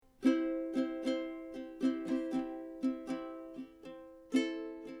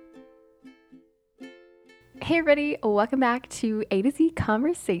Hey everybody, welcome back to A to Z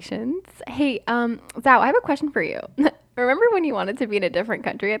Conversations. Hey, Zao, I have a question for you. Remember when you wanted to be in a different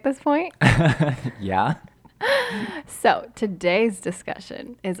country at this point? Yeah. So today's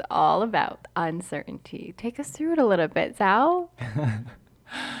discussion is all about uncertainty. Take us through it a little bit, Zao.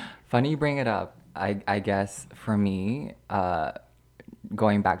 Funny you bring it up. I guess for me,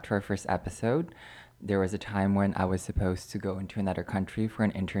 going back to our first episode, there was a time when I was supposed to go into another country for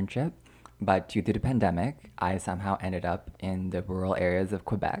an internship, but due to the pandemic, I somehow ended up in the rural areas of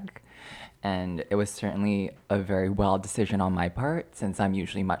Quebec. And it was certainly a very well decision on my part since I'm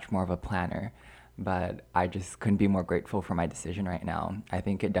usually much more of a planner. But I just couldn't be more grateful for my decision right now. I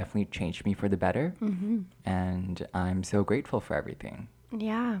think it definitely changed me for the better. And I'm so grateful for everything.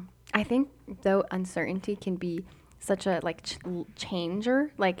 Yeah, I think though uncertainty can be such a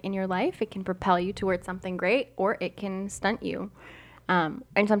changer like in your life, it can propel you towards something great or it can stunt you.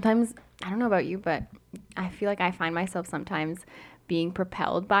 And sometimes I don't know about you, but I feel like I find myself sometimes being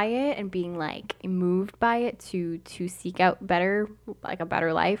propelled by it and being like moved by it to seek out better like a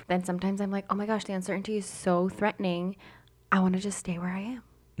better life. Then sometimes I'm like, oh my gosh, the uncertainty is so threatening. I want to just stay where I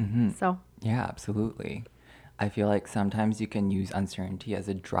am. So Yeah, absolutely. I feel like sometimes you can use uncertainty as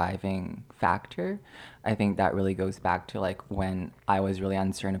a driving factor. I think that really goes back to like when I was really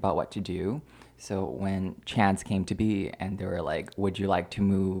uncertain about what to do. So when chance came to be and they were like, would you like to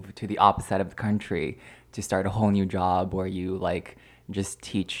move to the opposite of the country to start a whole new job where you like just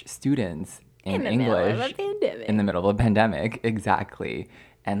teach students in in the middle of a English in the pandemic. middle of a pandemic, exactly.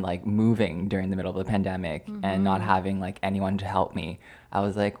 And like moving during the middle of the pandemic and not having like anyone to help me. I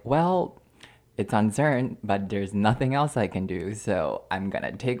was like, well, it's uncertain, but there's nothing else I can do, so I'm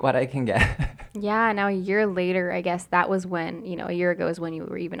gonna take what I can get. Yeah, now a year later, I guess that was when, a year ago is when you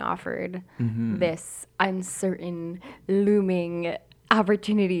were even offered this uncertain, looming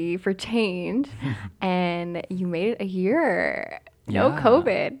opportunity for change. And you made it a year. No Yeah,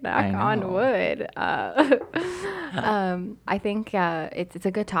 COVID, knock I on know. wood. I think it's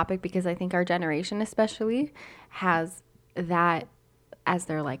a good topic because I think our generation, especially, has that as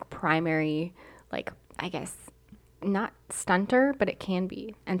their like primary, like, I guess, not stunter, but it can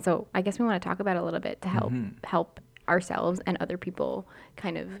be. And so I guess we want to talk about it a little bit to help ourselves and other people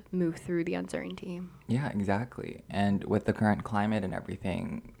kind of move through the uncertainty. Yeah, exactly. And with the current climate and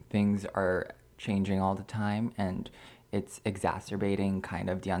everything, things are changing all the time, and it's exacerbating kind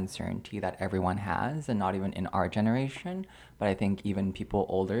of the uncertainty that everyone has, and not even in our generation, but I think even people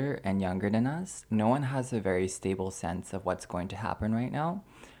older and younger than us, no one has a very stable sense of what's going to happen right now.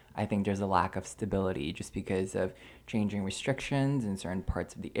 I think there's a lack of stability just because of changing restrictions in certain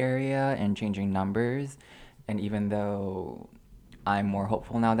parts of the area and changing numbers. And even though I'm more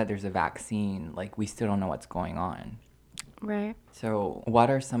hopeful now that there's a vaccine, like we still don't know what's going on. Right. So, what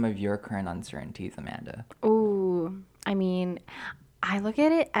are some of your current uncertainties, Amanda? Ooh, I mean, I look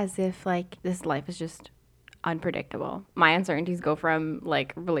at it as if like this life is just unpredictable. My uncertainties go from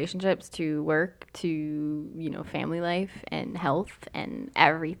like relationships to work to, family life and health and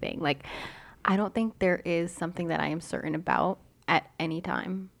everything. Like, I don't think there is something that I am certain about at any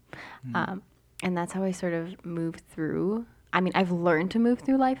time. Um, and that's how I sort of move through. I mean, I've learned to move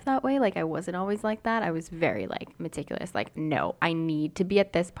through life that way. Like, I wasn't always like that. I was very, like, meticulous. Like, no, I need to be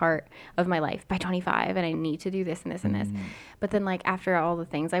at this part of my life by 25, and I need to do this and this and this. But then, like, after all the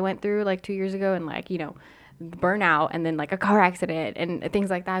things I went through, like, 2 years ago, and, like, burnout, and then, like, a car accident, and things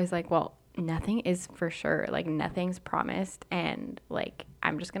like that, I was like, well, nothing is for sure. Like, nothing's promised, and, like,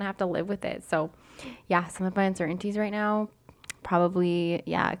 I'm just going to have to live with it. So, yeah, some of my uncertainties right now, probably,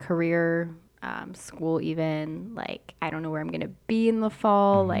 yeah, career, school, even like I don't know where I'm gonna be in the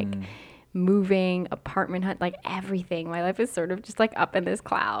fall, like moving, apartment hunt, like everything. My life is sort of just like up in this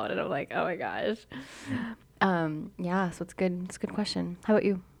cloud, and I'm like, oh my gosh. Yeah, so it's good. It's a good question. How about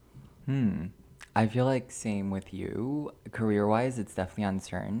you? Hmm. I feel like same with you. Career-wise, it's definitely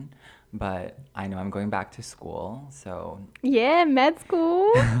uncertain, but I know I'm going back to school, so Yeah, med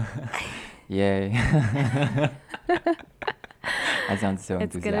school. yay. I sound so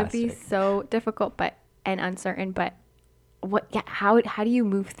It's gonna be enthusiastic. so difficult, but and uncertain. But what? Yeah, how do you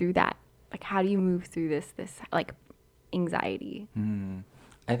move through that? Like, how do you move through this like anxiety?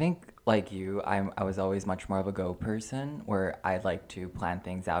 I think like you, I was always much more of a go person where I like to plan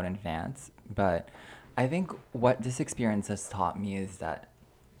things out in advance. But I think what this experience has taught me is that,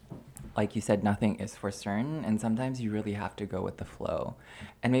 like you said, nothing is for certain, and sometimes you really have to go with the flow.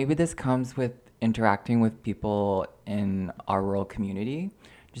 And maybe this comes with interacting with people in our rural community,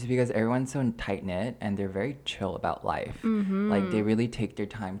 just because everyone's so tight knit and they're very chill about life. Like they really take their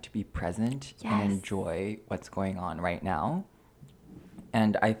time to be present and Yes. enjoy what's going on right now.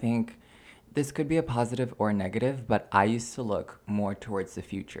 And I think this could be a positive or a negative, but I used to look more towards the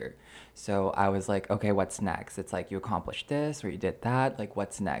future. So I was like, okay, what's next? It's like you accomplished this or you did that. Like,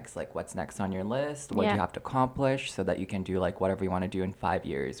 what's next? Like, what's next on your list? What do Yeah. you have to accomplish so that you can do like whatever you want to do in 5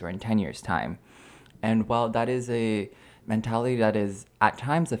 years or in 10 years' time? And while that is a mentality that is at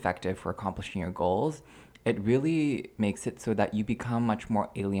times effective for accomplishing your goals, it really makes it so that you become much more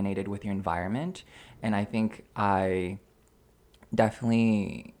alienated with your environment. And I think I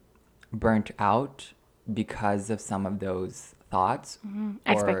definitely burnt out because of some of those thoughts or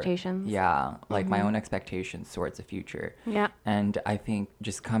Expectations. yeah, like my own expectations towards the future. Yeah. And I think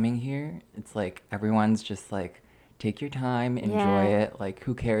just coming here, it's like everyone's just like take your time, enjoy Yeah. it. Like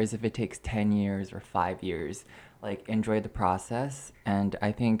who cares if it takes 10 years or 5 years? Like enjoy the process. And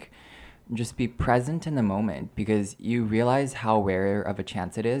I think just be present in the moment because you realize how rare of a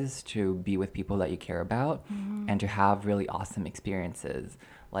chance it is to be with people that you care about and to have really awesome experiences.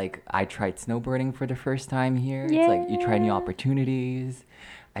 Like I tried snowboarding for the first time here. It's like you try new Yeah. opportunities.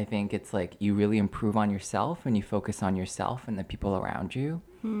 I think it's like you really improve on yourself and you focus on yourself and the people around you.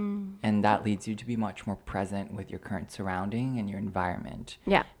 And that leads you to be much more present with your current surrounding and your environment.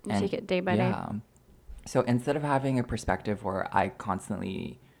 Yeah. You And take it day by day. yeah. So instead of having a perspective where I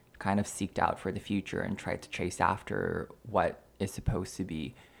constantly kind of seeked out for the future and tried to chase after what is supposed to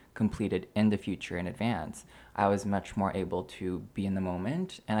be completed in the future in advance, I was much more able to be in the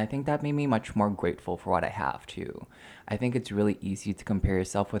moment. And I think that made me much more grateful for what I have too. I think it's really easy to compare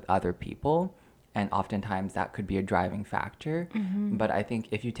yourself with other people. And oftentimes that could be a driving factor. But I think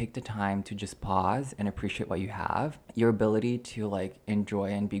if you take the time to just pause and appreciate what you have, your ability to like enjoy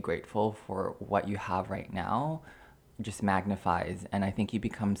and be grateful for what you have right now just magnifies. And I think you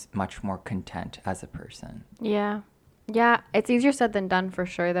become much more content as a person. Yeah. Yeah, it's easier said than done for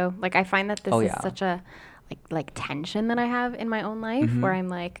sure though. Like I find that this Oh, is yeah. such a like tension that I have in my own life where I'm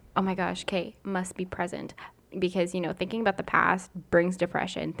like, "Oh my gosh, Kate must be present." Because, thinking about the past brings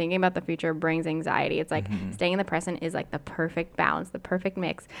depression. Thinking about the future brings anxiety. It's like staying in the present is like the perfect balance, the perfect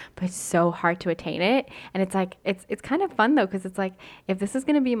mix, but it's so hard to attain it. And it's like it's kind of fun though because it's like if this is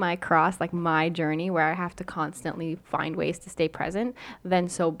going to be my cross, like my journey where I have to constantly find ways to stay present, then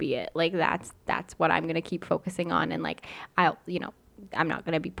so be it. Like that's what I'm going to keep focusing on and like I'm not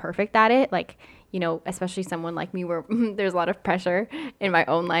going to be perfect at it. Like, especially someone like me where there's a lot of pressure in my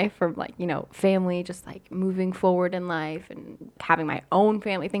own life from like, family, just like moving forward in life and having my own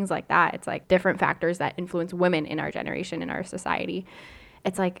family, things like that. It's like different factors that influence women in our generation, in our society.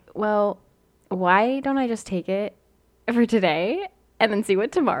 It's like, well, why don't I just take it for today and then see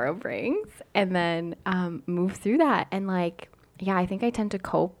what tomorrow brings and then move through that and like yeah, I think I tend to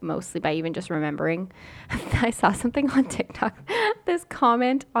cope mostly by even just remembering. I saw something on TikTok, this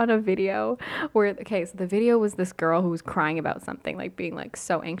comment on a video where, okay, so the video was this girl who was crying about something, like being like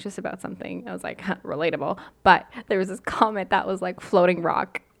so anxious about something. I was like, relatable. But there was this comment that was like floating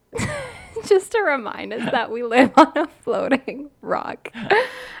rock, just to remind us that we live on a floating rock.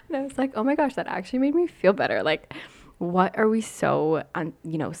 And I was like, oh my gosh, that actually made me feel better. Like, what are we so,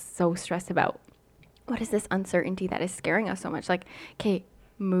 so stressed about? What is this uncertainty that is scaring us so much? Like, okay,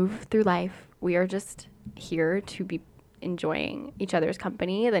 move through life. We are just here to be enjoying each other's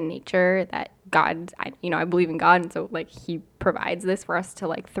company, the nature that God, I believe in God. And so like he provides this for us to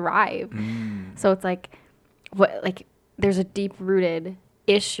like thrive. So it's like, there's a deep rooted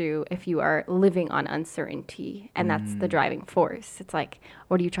issue if you are living on uncertainty and that's the driving force. It's like,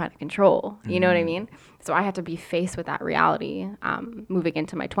 what are you trying to control? You know what I mean? So I had to be faced with that reality moving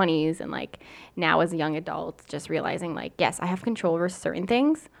into my 20s and like now as a young adult just realizing like, yes, I have control over certain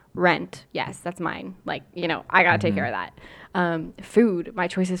things. Rent, yes, that's mine. Like, I gotta take care of that. Food, my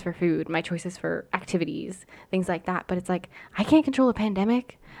choices for food, my choices for activities, things like that. But it's like, I can't control a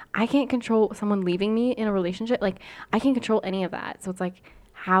pandemic. I can't control someone leaving me in a relationship. Like, I can't control any of that. So it's like,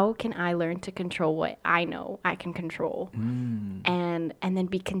 how can I learn to control what I know I can control and then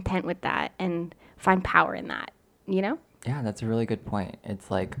be content with that and find power in that, Yeah, that's a really good point. It's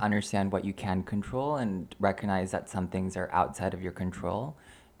like understand what you can control and recognize that some things are outside of your control.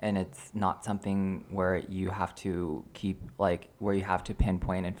 And it's not something where you have to keep, like, where you have to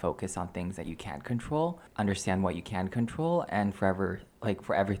pinpoint and focus on things that you can't control. Understand what you can control and forever, like,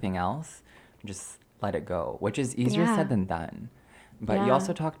 for everything else, just let it go, which is easier Yeah. said than done. But you Yeah.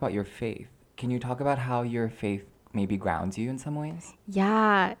 also talked about your faith. Can you talk about how your faith maybe grounds you in some ways?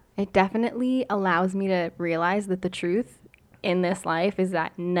 Yeah, it definitely allows me to realize that the truth in this life is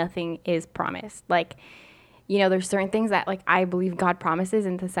that nothing is promised. Like, there's certain things that like I believe God promises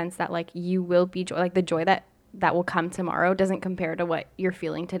in the sense that like you will be joy, like the joy that will come tomorrow doesn't compare to what you're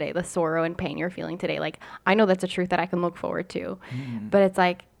feeling today, the sorrow and pain you're feeling today. Like I know that's a truth that I can look forward to. But it's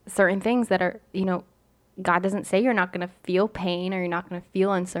like certain things that are, God doesn't say you're not going to feel pain or you're not going to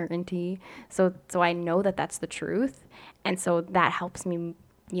feel uncertainty. So I know that that's the truth. And so that helps me,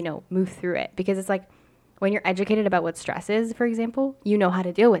 move through it, because it's like when you're educated about what stress is, for example, you know how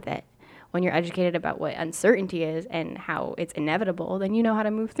to deal with it. When you're educated about what uncertainty is and how it's inevitable, then you know how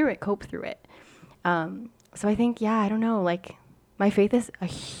to move through it, cope through it. So I think, yeah, I don't know, like my faith is a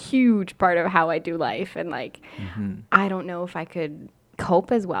huge part of how I do life. And like, I don't know if I could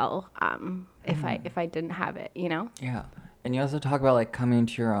cope as well if I didn't have it, Yeah. And you also talk about like coming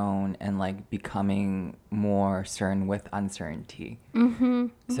to your own and like becoming more certain with uncertainty.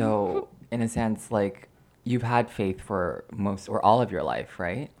 So in a sense, like you've had faith for most or all of your life,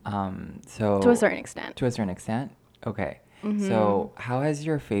 right? So To a certain extent. to a certain extent. Okay. So how has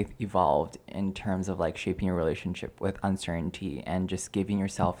your faith evolved in terms of like shaping your relationship with uncertainty and just giving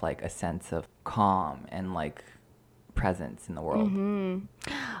yourself like a sense of calm and like presence in the world?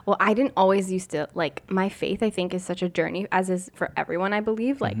 Well, I didn't always used to like my faith, I think, is such a journey, as is for everyone, I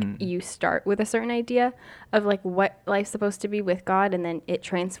believe. Like you start with a certain idea of like what life's supposed to be with God, and then it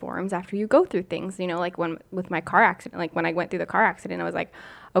transforms after you go through things, like when with my car accident, like when I went through the car accident, I was like,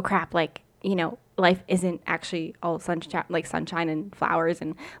 oh crap, like, life isn't actually all sunshine and flowers,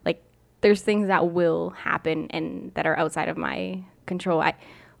 and like there's things that will happen and that are outside of my control. I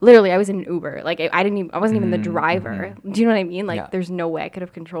was in an Uber. Like I wasn't even the driver. Do you know what I mean? Like Yeah. there's no way I could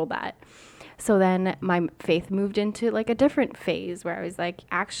have controlled that. So then my faith moved into like a different phase where I was like,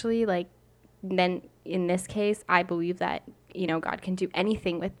 actually, like, then in this case, I believe that, God can do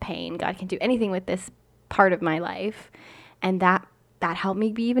anything with pain. God can do anything with this part of my life. And that helped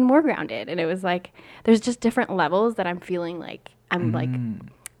me be even more grounded. And it was like, there's just different levels that I'm feeling like I'm like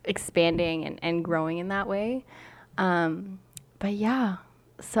expanding and growing in that way. But yeah,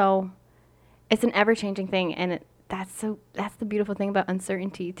 so it's an ever changing thing. And that's the beautiful thing about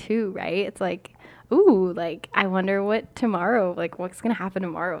uncertainty too, right? It's like, ooh, like I wonder what tomorrow, like what's going to happen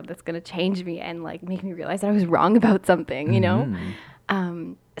tomorrow that's going to change me and like make me realize that I was wrong about something,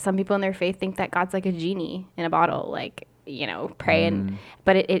 Some people in their faith think that God's like a genie in a bottle, like, pray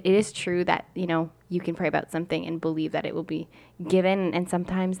but it is true that, you can pray about something and believe that it will be given. And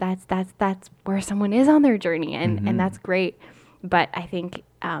sometimes that's where someone is on their journey, and that's great. But I think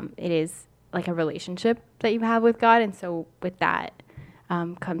it is like a relationship that you have with God. And so with that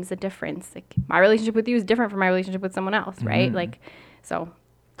comes a difference. Like my relationship with you is different from my relationship with someone else, right? Like, so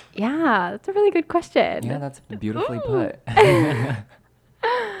yeah, that's a really good question. Yeah, that's beautifully put.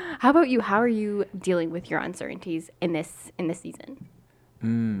 How about you? How are you dealing with your uncertainties in this season?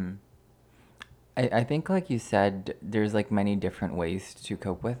 I think like you said, there's like many different ways to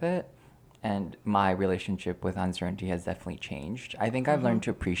cope with it. And my relationship with uncertainty has definitely changed. I think I've learned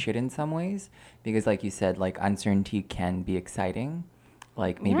to appreciate it in some ways because like you said, like uncertainty can be exciting.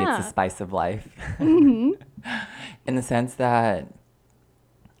 Like maybe it's the Yeah. spice of life. In the sense that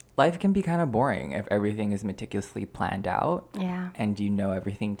life can be kind of boring if everything is meticulously planned out Yeah. and you know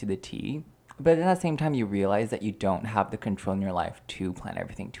everything to the T. But at the same time, you realize that you don't have the control in your life to plan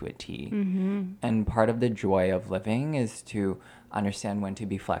everything to a T. And part of the joy of living is to understand when to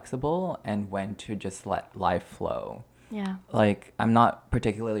be flexible and when to just let life flow. Yeah. Like, I'm not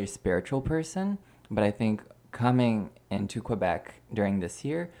particularly a spiritual person, but I think coming into Quebec during this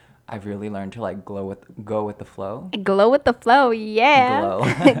year, I've really learned to like go with the flow. Glow with the flow. Yeah.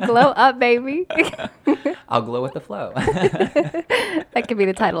 Glow. Glow up, baby. I'll glow with the flow. That could be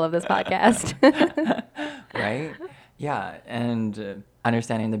the title of this podcast. Right? Yeah, and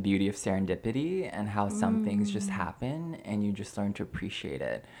understanding the beauty of serendipity and how some things just happen and you just learn to appreciate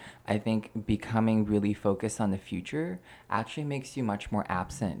it. I think becoming really focused on the future actually makes you much more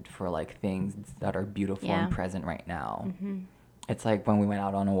absent for like things that are beautiful Yeah. and present right now. It's like when we went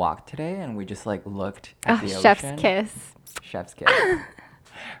out on a walk today and we just like looked at the ocean. Chef's kiss. Chef's kiss.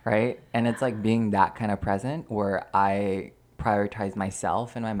 Right? And it's like being that kind of present where I prioritize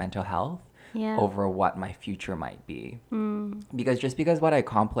myself and my mental health Yeah. over what my future might be. Because what I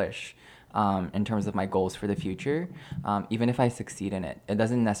accomplish in terms of my goals for the future, even if I succeed in it, it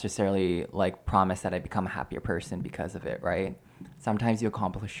doesn't necessarily like promise that I become a happier person because of it, right? Sometimes you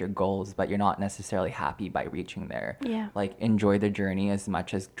accomplish your goals, but you're not necessarily happy by reaching there. Yeah. Like enjoy the journey as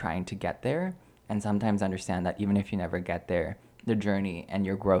much as trying to get there. And sometimes understand that even if you never get there, the journey and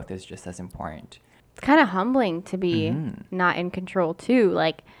your growth is just as important. It's kind of humbling to be not in control too.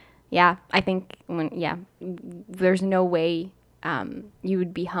 Like, yeah, I think there's no way you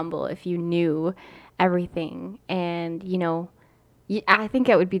would be humble if you knew everything. And, I think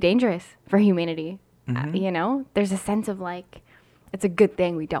it would be dangerous for humanity. There's a sense of like, it's a good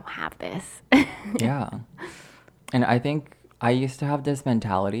thing we don't have this. Yeah. And I think I used to have this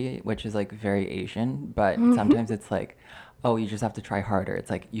mentality, which is like very Asian, but sometimes it's like, oh, you just have to try harder. It's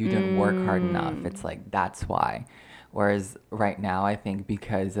like you didn't work hard enough. Mm, It's like that's why. Whereas right now, I think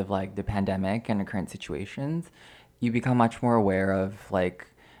because of like the pandemic and the current situations, you become much more aware of like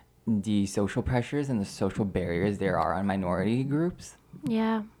the social pressures and the social barriers there are on minority groups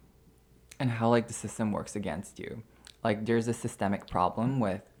yeah. and how like the system works against you. Like there's a systemic problem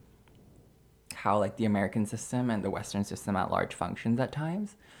with how like the American system and the Western system at large functions at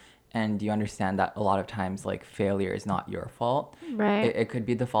times. And you understand that a lot of times like failure is not your fault. Right. It could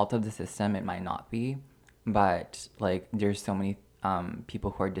be the fault of the system, it might not be. But like there's so many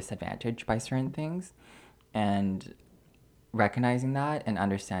people who are disadvantaged by certain things. And recognizing that and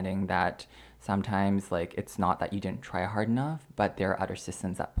understanding that sometimes like it's not that you didn't try hard enough, but there are other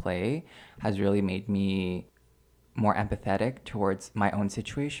systems at play has really made me more empathetic towards my own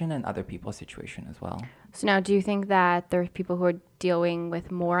situation and other people's situation as well. So now, do you think that there are people who are dealing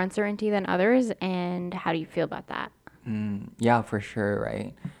with more uncertainty than others, and how do you feel about that? Yeah, for sure,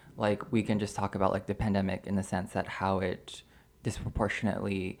 right? Like we can just talk about like the pandemic in the sense that how it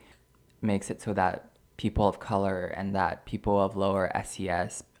disproportionately makes it so that people of color and that people of lower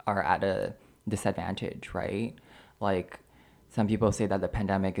SES are at a disadvantage, right? Like some people say that the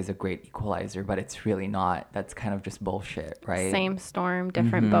pandemic is a great equalizer, but it's really not. That's kind of just bullshit, right? Same storm,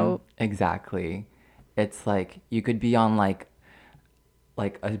 different boat. Exactly. It's like you could be on like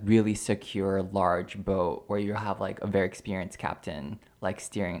a really secure large boat where you have like a very experienced captain like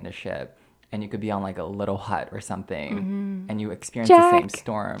steering the ship, and you could be on like a little hut or something and you experience the same Jack,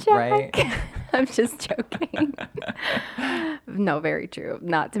 storm, Jack. right? I'm just joking. No, very true.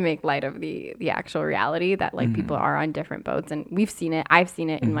 Not to make light of the actual reality that like people are on different boats, and we've seen it. I've seen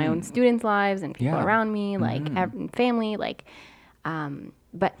it in my own students' lives and people Yeah. around me, like family, like.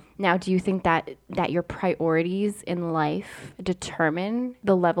 But now, do you think that your priorities in life determine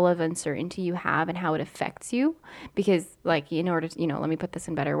the level of uncertainty you have and how it affects you? Because, like, in order to, let me put this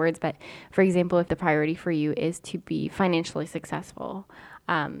in better words. But for example, if the priority for you is to be financially successful,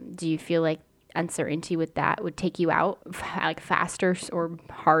 do you feel like uncertainty with that would take you out like faster or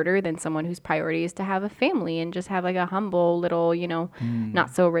harder than someone whose priority is to have a family and just have like a humble little,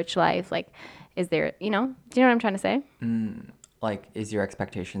 not so rich life? Like, is there, do you know what I'm trying to say? Like is your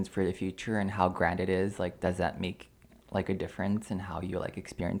expectations for the future and how grand it is, like does that make like a difference in how you like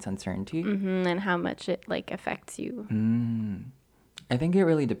experience uncertainty? And how much it like affects you. I think it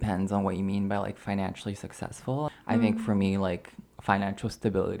really depends on what you mean by like financially successful. I think for me, like financial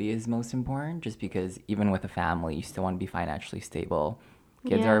stability is most important just because even with a family, you still want to be financially stable.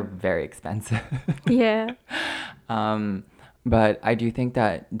 Kids are Yeah. very expensive. Yeah. um, but I do think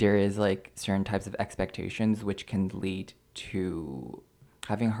that there is like certain types of expectations which can lead to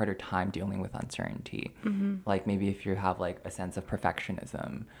having a harder time dealing with uncertainty. Like maybe if you have like a sense of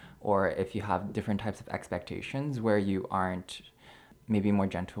perfectionism, or if you have different types of expectations where you aren't maybe more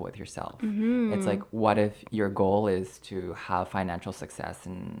gentle with yourself. It's like, what if your goal is to have financial success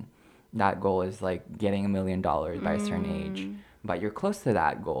and that goal is like getting $1 million by a certain age, but you're close to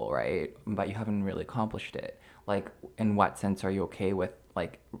that goal, right? But you haven't really accomplished it. Like, in what sense are you okay with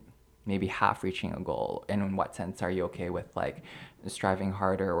like maybe half reaching a goal? And in what sense are you okay with like striving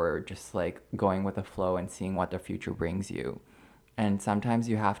harder or just like going with the flow and seeing what the future brings you? And sometimes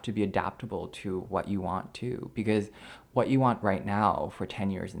you have to be adaptable to what you want to, because what you want right now for 10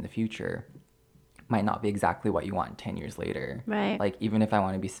 years in the future might not be exactly what you want 10 years later. Right. Like, even if I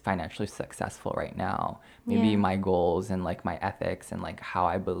want to be financially successful right now, maybe Yeah. my goals and like my ethics and like how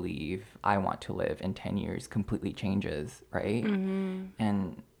I believe I want to live in 10 years completely changes, right?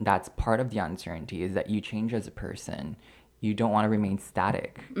 And that's part of the uncertainty, is that you change as a person. You don't want to remain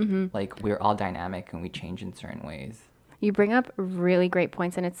static. Like, we're all dynamic and we change in certain ways. You bring up really great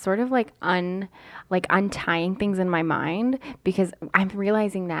points, and it's sort of like untying things in my mind because I'm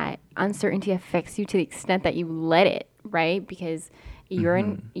realizing that uncertainty affects you to the extent that you let it, right? Because you're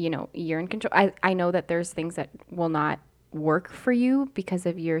in control. I know that there's things that will not work for you because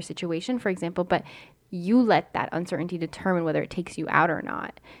of your situation, for example, but you let that uncertainty determine whether it takes you out or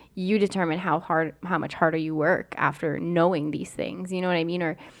not. You determine how much harder you work after knowing these things. You know what I mean?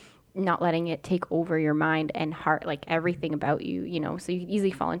 Or not letting it take over your mind and heart, like everything about you, so you can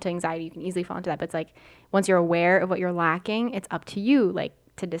easily fall into anxiety, you can easily fall into that, but it's like once you're aware of what you're lacking, it's up to you, like,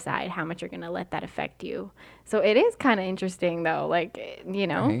 to decide how much you're going to let that affect you. So it is kind of interesting though, like.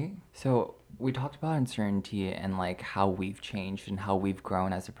 Right? So we talked about uncertainty and like how we've changed and how we've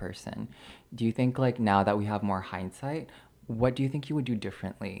grown as a person. Do you think like now that we have more hindsight, what do you think you would do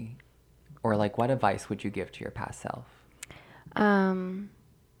differently? Or like what advice would you give to your past self? um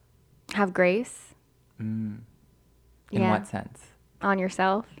have grace. In Yeah. what sense? On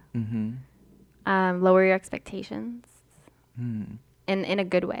yourself. Mm-hmm. Lower your expectations Mm. in a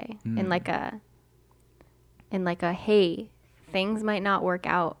good way. Mm. In like a hey, things might not work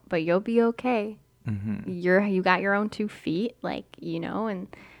out, but you'll be okay. Mm-hmm. You got your own 2 feet, like, and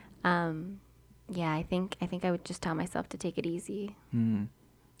um yeah, I think I would just tell myself to take it easy. Mm.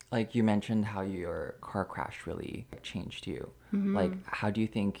 Like you mentioned how your car crash really changed you. Like, Mm-hmm. how do you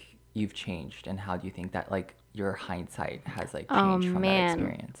think you've changed, and how do you think that like your hindsight has like Oh changed from that man.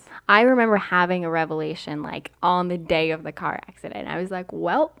 experience? I remember having a revelation like on the day of the car accident. I was like,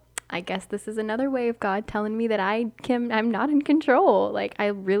 well, I guess this is another way of God telling me that I'm not in control. Like I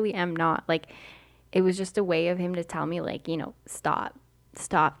really am not. Like it was just a way of him to tell me like,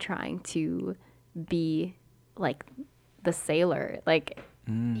 stop trying to be like the sailor. Like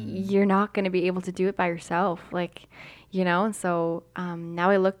Mm. you're not going to be able to do it by yourself. Like, and so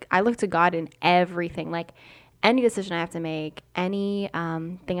now I look to God in everything. Like any decision I have to make, any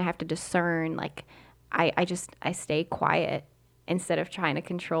thing I have to discern, like I stay quiet instead of trying to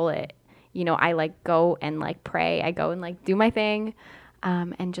control it. I like go and like pray. I go and like do my thing,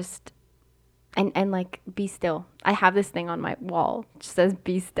 and just and like be still. I have this thing on my wall that says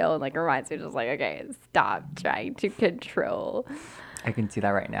be still and like reminds me just like, okay, stop trying to control. I can see that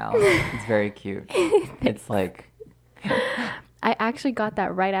right now. It's very cute. It's like, I actually got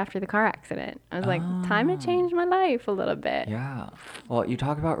that right after the car accident. I was like, time to oh, change my life a little bit. yeah. Well, you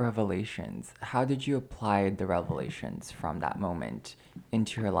talk about revelations. How did you apply the revelations from that moment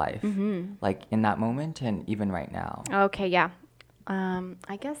into your life? Like in that moment and even right now? Okay, yeah.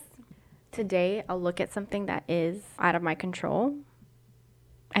 I guess today I'll look at something that is out of my control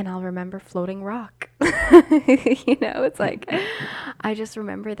and I'll remember floating rock. It's like I just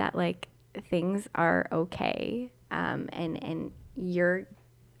remember that like things are okay. And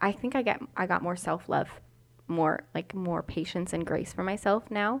I think I got more self-love, more patience and grace for myself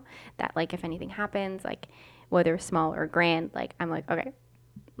now that like if anything happens, like whether small or grand, like I'm like, okay,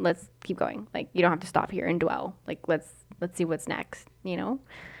 let's keep going. Like you don't have to stop here and dwell. Like let's see what's next, yeah,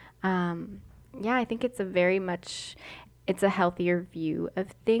 I think it's a healthier view of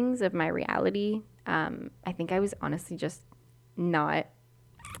things, of my reality. I think I was honestly just not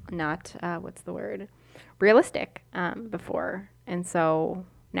what's the word, realistic before, and so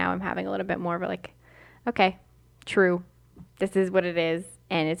now I'm having a little bit more of a like, okay, true, this is what it is,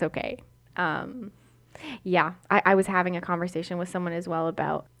 and it's okay. Yeah, I was having a conversation with someone as well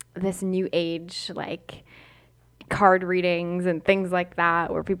about this new age like card readings and things like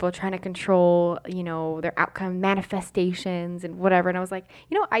that where people are trying to control their outcome manifestations and whatever, and I was like,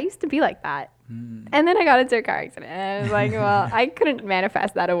 I used to be like that. And then I got into a car accident and I was like, well, I couldn't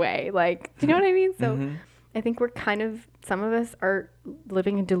manifest that away, like, do you know what I mean? So Mm-hmm. I think some of us are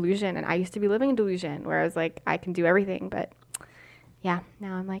living in delusion, and I used to be living in delusion where I was like, I can do everything, but yeah,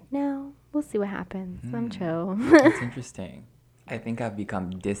 now I'm like, no, we'll see what happens. I'm chill. That's interesting. I think I've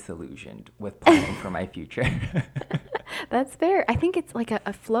become disillusioned with planning for my future. That's fair. I think it's like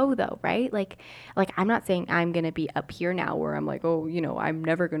a flow though, right? Like I'm not saying I'm gonna be up here now where I'm like, oh, I'm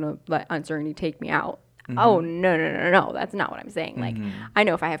never gonna let uncertainty take me out. Oh no. That's not what I'm saying. Like I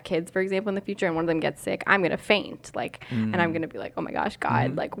know if I have kids, for example, in the future and one of them gets sick, I'm gonna faint. Like and I'm gonna be like, oh my gosh,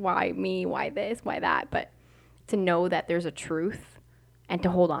 God, like why me? Why this? Why that? But to know that there's a truth and to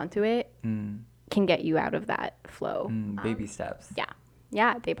hold on to it can get you out of that flow. Baby steps.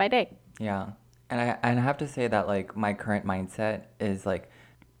 Yeah, day by day. Yeah. And I have to say that like my current mindset is like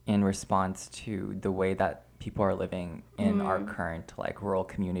in response to the way that people are living in our current like rural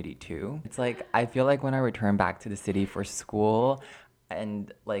community too. It's like I feel like when I return back to the city for school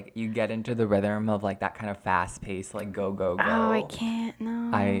and like you get into the rhythm of like that kind of fast pace like go go go. Oh, I can't.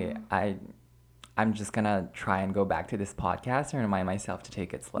 No. I'm just gonna try and go back to this podcast and remind myself to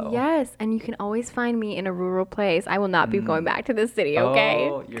take it slow. Yes, and you can always find me in a rural place. I will not be going back to the city, okay?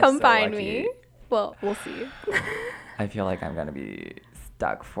 Oh, you're Come so find lucky. me. Well, we'll see. I feel like I'm gonna be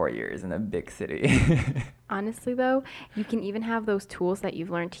stuck 4 years in a big city. Honestly, though, you can even have those tools that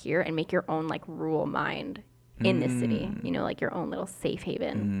you've learned here and make your own like rural mind in the city. Like your own little safe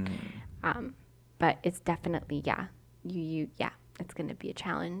haven. But it's definitely yeah, it's gonna be a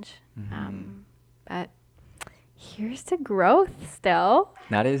challenge. But here's to growth still.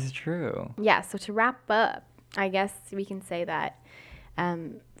 That is true. Yeah, so to wrap up, I guess we can say that,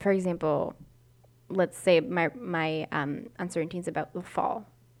 for example, let's say my uncertainties about the fall.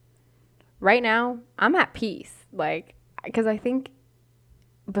 Right now, I'm at peace. Like, because I think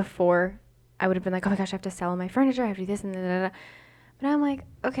before I would have been like, oh my gosh, I have to sell my furniture, I have to do this and da, da, da. But I'm like,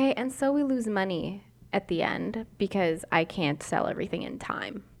 okay, and so we lose money. at the end because I can't sell everything in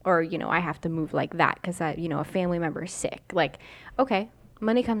time. Or, you know, I have to move like that because, you know, a family member is sick. Like, okay,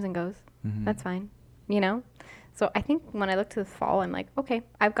 money comes and goes. That's fine, you know? So I think when I look to the fall, I'm like, okay,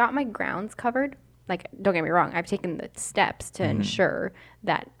 I've got my grounds covered. Like, don't get me wrong, I've taken the steps to ensure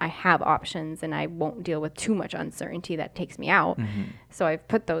that I have options and I won't deal with too much uncertainty that takes me out. So I've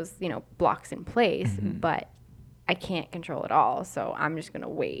put those, you know, blocks in place, but I can't control it all. So I'm just going to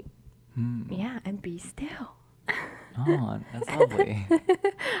wait. Yeah, and be still. Oh, that's lovely.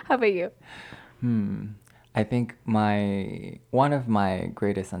 How about you? I think one of my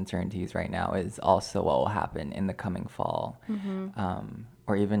greatest uncertainties right now is also what will happen in the coming fall,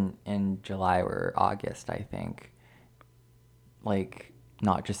 or even in July or August. I think, like,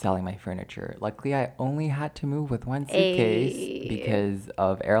 not just selling my furniture. Luckily, I only had to move with one suitcase Ayy. because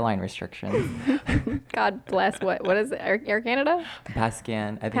of airline restrictions. God bless. What is it? Air Canada?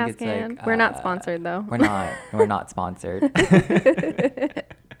 Pascan, I think it's Pascan. like We're not sponsored though. We're not sponsored.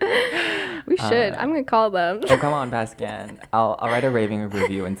 We should. I'm gonna call them. Oh, come on, Pascan. I'll write a raving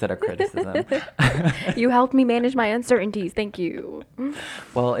review instead of criticism. You helped me manage my uncertainties. Thank you.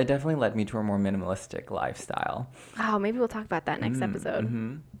 Well, it definitely led me to a more minimalistic lifestyle. Oh, maybe we'll talk about that next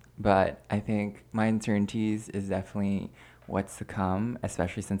episode. But I think my uncertainties is definitely what's to come,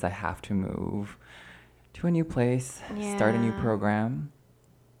 especially since I have to move to a new place, start a new Yeah. program.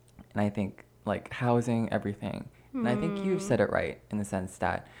 And I think, like, housing, everything. And I think you've said it right in the sense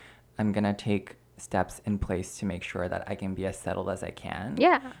that I'm going to take steps in place to make sure that I can be as settled as I can.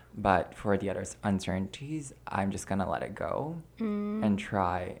 Yeah. But for the other uncertainties, I'm just going to let it go and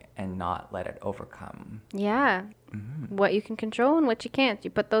try and not let it overcome. Yeah. What you can control and what you can't. You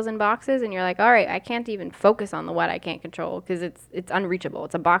put those in boxes and you're like, all right, I can't even focus on the what I can't control because it's unreachable.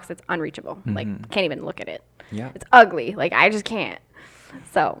 It's a box that's unreachable. Like, can't even look at it. Yeah. It's ugly. Like, I just can't.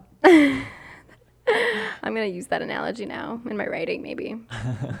 So I'm going to use that analogy now in my writing, maybe.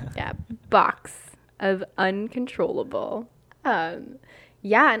 Yeah. Box of uncontrollable.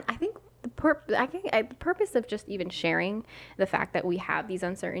 Yeah. And I think the purpose of just even sharing the fact that we have these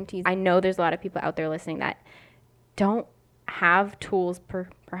uncertainties, I know there's a lot of people out there listening that don't have tools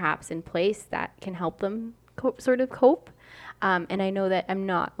perhaps in place that can help them sort of cope. And I know that I'm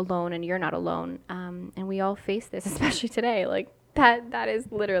not alone and you're not alone. And we all face this, especially today. Like, that is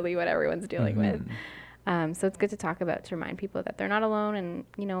literally what everyone's dealing with. So it's good to talk about, to remind people that they're not alone, and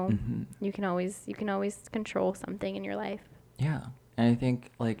you know, you can always control something in your life. Yeah. And I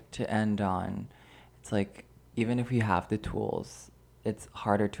think, like, to end on, it's like, even if you have the tools, it's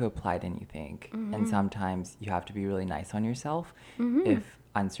harder to apply than you think. And sometimes you have to be really nice on yourself if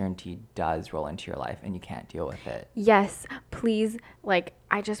uncertainty does roll into your life and you can't deal with it. Yes, please. Like,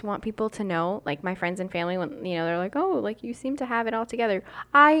 I just want people to know, like my friends and family, when, you know, they're like, oh, like, you seem to have it all together.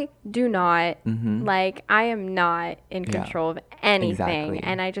 I do not. Like, I am not in control of anything. Exactly.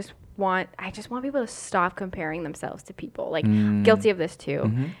 And I just want people to stop comparing themselves to people. Like, guilty of this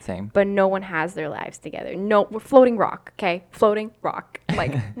too. Same. But no one has their lives together. No, we're floating rock, okay? Floating rock.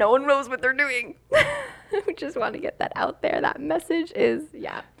 Like, no one knows what they're doing. We just want to get that out there. That message is,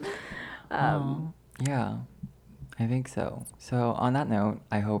 yeah. Yeah, I think so. So on that note,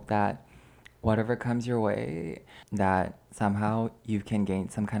 I hope that whatever comes your way, that somehow you can gain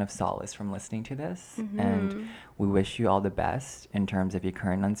some kind of solace from listening to this. And we wish you all the best in terms of your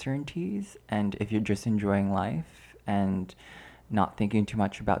current uncertainties. And if you're just enjoying life and not thinking too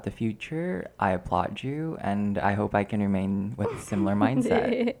much about the future, I applaud you, and I hope I can remain with a similar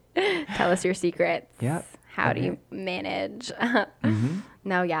mindset. Tell us your secrets. Yep. How do you manage?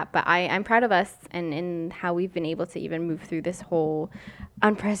 No, yeah, but I'm proud of us and in how we've been able to even move through this whole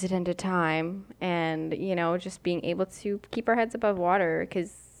unprecedented time, and, you know, just being able to keep our heads above water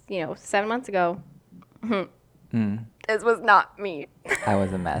because, you know, 7 months ago, this was not me. I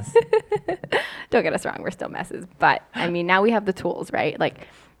was a mess. Don't get us wrong, we're still messes. But, I mean, now we have the tools, right? Like,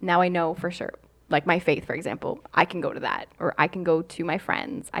 now I know for sure. Like, my faith, for example, I can go to that. Or I can go to my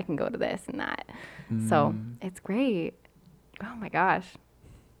friends. I can go to this and that. So, it's great. Oh, my gosh.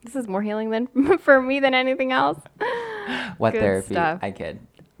 This is more healing than for me than anything else. What Good therapy? stuff. I kid.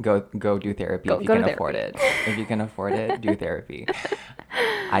 Go do therapy if you go can to afford it. If you can afford it, do therapy.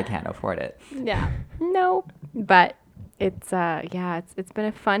 I can't afford it. Yeah. No. But it's been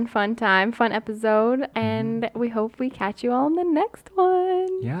a fun time, fun episode, and we hope we catch you all in the next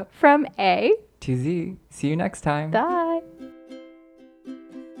one. Yep. From A to Z. See you next time. Bye.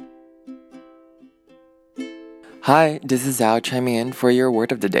 Hi, this is Zhao chiming in for your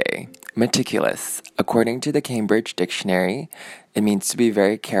word of the day. Meticulous. According to the Cambridge Dictionary, it means to be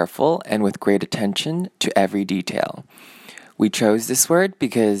very careful and with great attention to every detail. We chose this word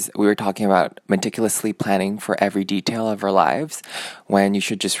because we were talking about meticulously planning for every detail of our lives when you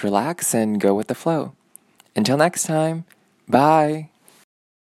should just relax and go with the flow. Until next time, bye!